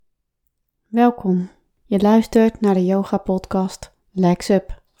Welkom. Je luistert naar de yoga podcast Legs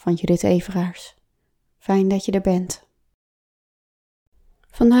Up van Judith Everaars. Fijn dat je er bent.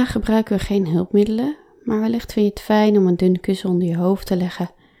 Vandaag gebruiken we geen hulpmiddelen, maar wellicht vind je het fijn om een dun kussen onder je hoofd te leggen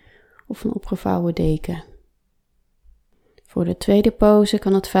of een opgevouwen deken. Voor de tweede pose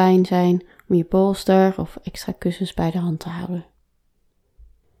kan het fijn zijn om je bolster of extra kussens bij de hand te houden.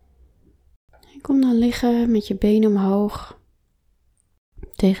 En kom dan liggen met je benen omhoog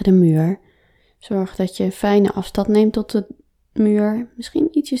tegen de muur. Zorg dat je een fijne afstand neemt tot de muur,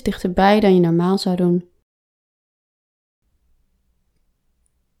 misschien ietsjes dichterbij dan je normaal zou doen.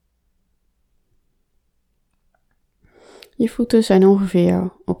 Je voeten zijn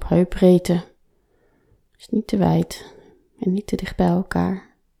ongeveer op heupbreedte, dus niet te wijd en niet te dicht bij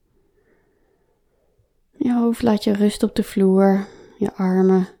elkaar. Je hoofd laat je rusten op de vloer, je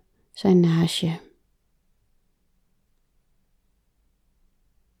armen zijn naast je.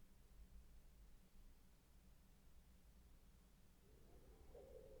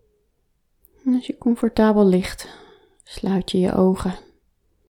 En als je comfortabel ligt, sluit je je ogen.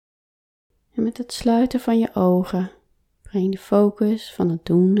 En met het sluiten van je ogen breng de focus van het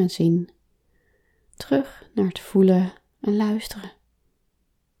doen en zien terug naar het voelen en luisteren.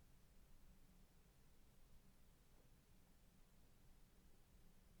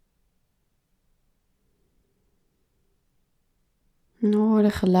 En hoor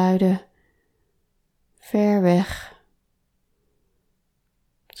de geluiden ver weg,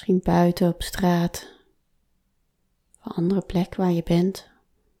 misschien buiten op straat of een andere plek waar je bent.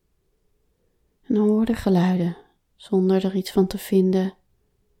 En hoor de geluiden zonder er iets van te vinden.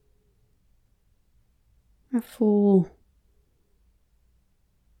 Maar voel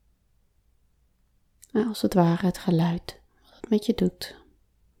als het ware het geluid, wat het met je doet.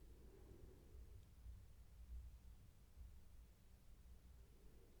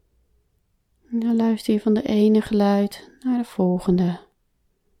 En dan luister je van de ene geluid naar de volgende.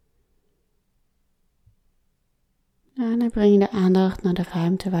 En dan breng je de aandacht naar de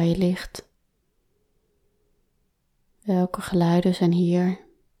ruimte waar je ligt. Welke geluiden zijn hier?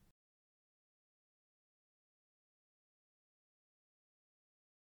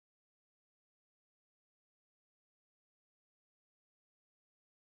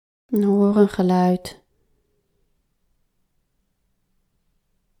 En hoor een geluid.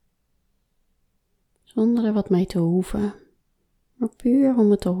 Zonder er wat mee te hoeven, maar puur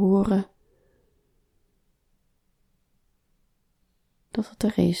om het te horen dat het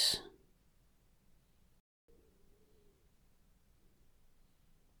er is.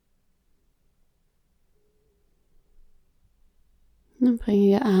 En dan breng je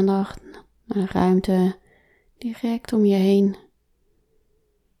je aandacht naar de ruimte direct om je heen,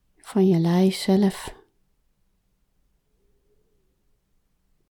 van je lijf zelf.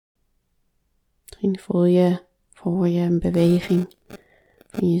 Misschien hoor je een beweging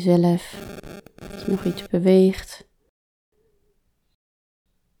van jezelf, dat je nog iets beweegt.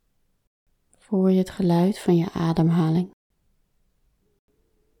 Of hoor je het geluid van je ademhaling.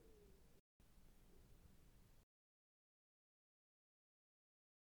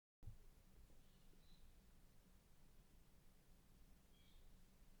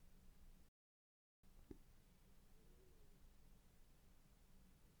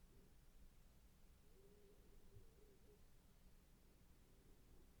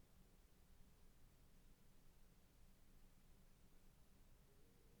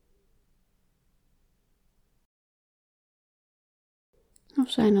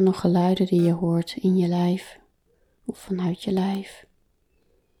 Of zijn er nog geluiden die je hoort in je lijf of vanuit je lijf?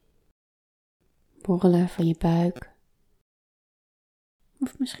 Borrelen van je buik.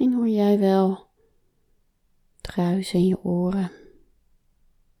 Of misschien hoor jij wel het ruisen in je oren.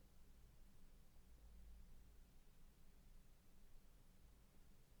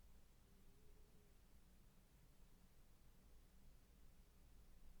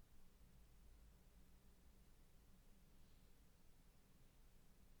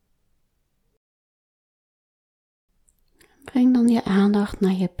 Breng dan je aandacht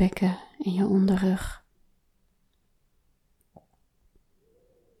naar je bekken en je onderrug.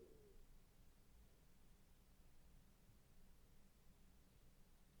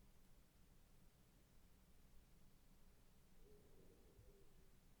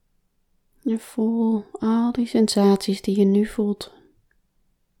 En voel al die sensaties die je nu voelt.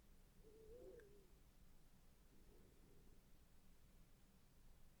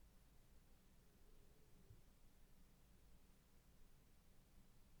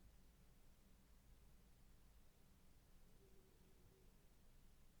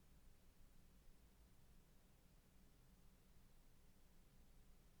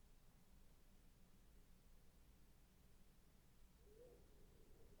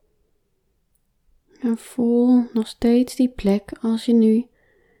 En voel nog steeds die plek als je nu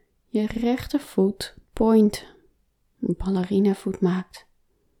je rechtervoet point, een ballerina voet maakt.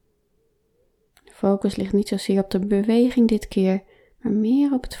 De focus ligt niet zozeer op de beweging dit keer, maar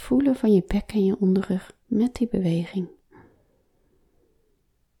meer op het voelen van je bek en je onderrug met die beweging.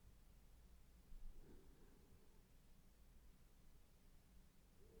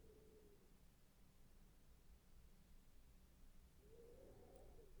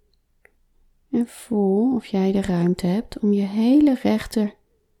 En voel of jij de ruimte hebt om je hele rechterbeen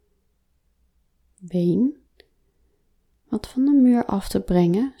wat van de muur af te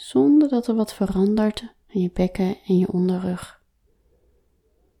brengen, zonder dat er wat verandert aan je bekken en je onderrug.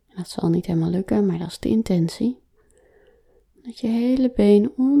 En dat zal niet helemaal lukken, maar dat is de intentie. Dat je hele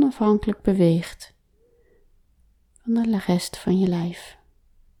been onafhankelijk beweegt van de rest van je lijf.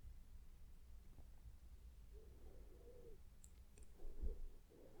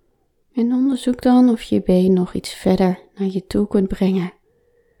 En onderzoek dan of je je been nog iets verder naar je toe kunt brengen.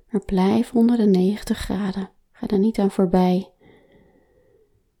 Maar blijf onder de 90 graden. Ga er niet aan voorbij.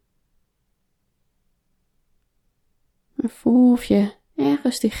 En voel of je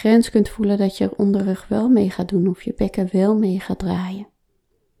ergens die grens kunt voelen dat je onderrug wel mee gaat doen of je bekken wel mee gaat draaien.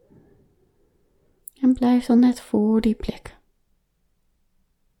 En blijf dan net voor die plek.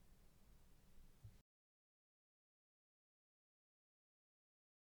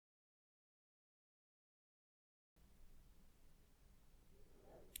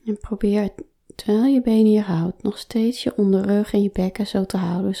 En probeer, terwijl je benen hier houdt, nog steeds je onderrug en je bekken zo te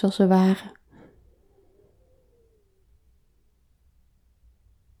houden zoals ze waren.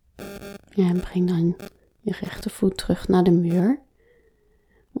 En breng dan je rechtervoet terug naar de muur.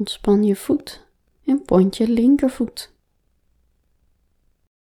 Ontspan je voet en point je linkervoet.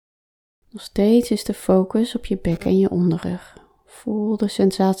 Nog steeds is de focus op je bekken en je onderrug. Voel de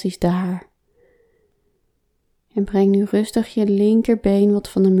sensaties daar. En breng nu rustig je linkerbeen wat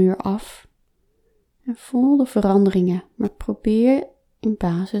van de muur af. En voel de veranderingen, maar probeer in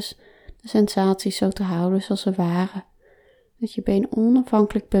basis de sensaties zo te houden zoals ze waren. Dat je been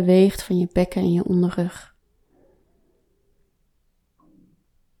onafhankelijk beweegt van je bekken en je onderrug.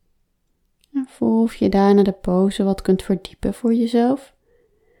 En voel of je daarna de pose wat kunt verdiepen voor jezelf.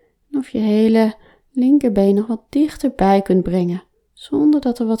 En of je hele linkerbeen nog wat dichterbij kunt brengen, zonder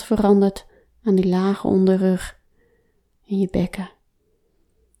dat er wat verandert aan die lage onderrug en je bekken.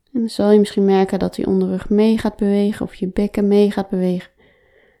 En dan zal je misschien merken dat die onderrug mee gaat bewegen of je bekken mee gaat bewegen.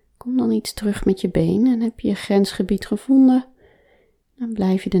 Kom dan iets terug met je been en heb je je grensgebied gevonden. Dan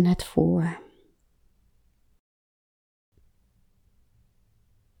blijf je er net voor.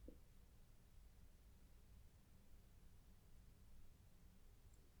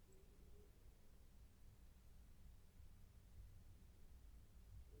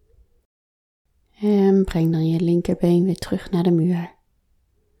 En breng dan je linkerbeen weer terug naar de muur.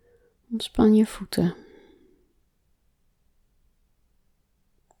 Ontspan je voeten.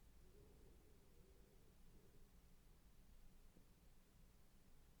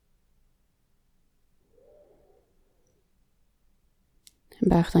 En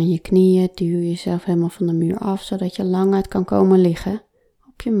buig dan je knieën, duw jezelf helemaal van de muur af, zodat je lang uit kan komen liggen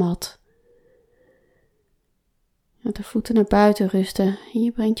op je mat. Met de voeten naar buiten rusten en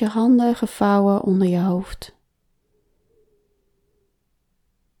je brengt je handen gevouwen onder je hoofd.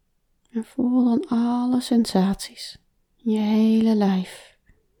 En voel dan alle sensaties in je hele lijf.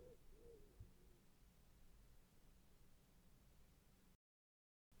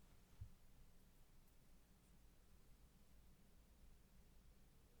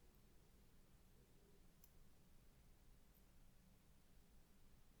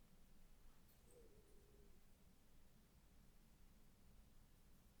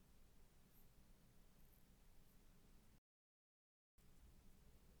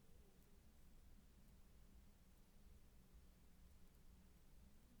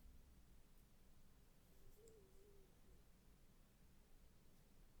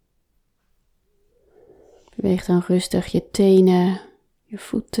 Beweeg dan rustig je tenen, je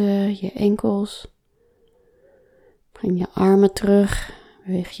voeten, je enkels. Breng je armen terug,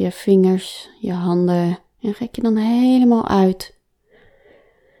 beweeg je vingers, je handen en rek je dan helemaal uit.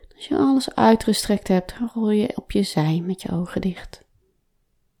 Als je alles uitgestrekt hebt, rol je op je zij met je ogen dicht.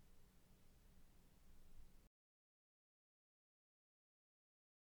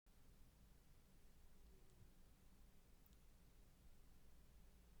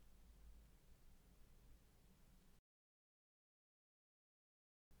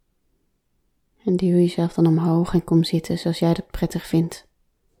 En duw jezelf dan omhoog en kom zitten zoals jij dat prettig vindt.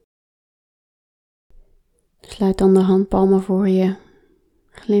 Sluit dan de handpalmen voor je,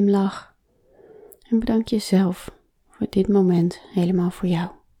 glimlach En bedank jezelf voor dit moment helemaal voor jou.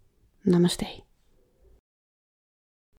 Namaste.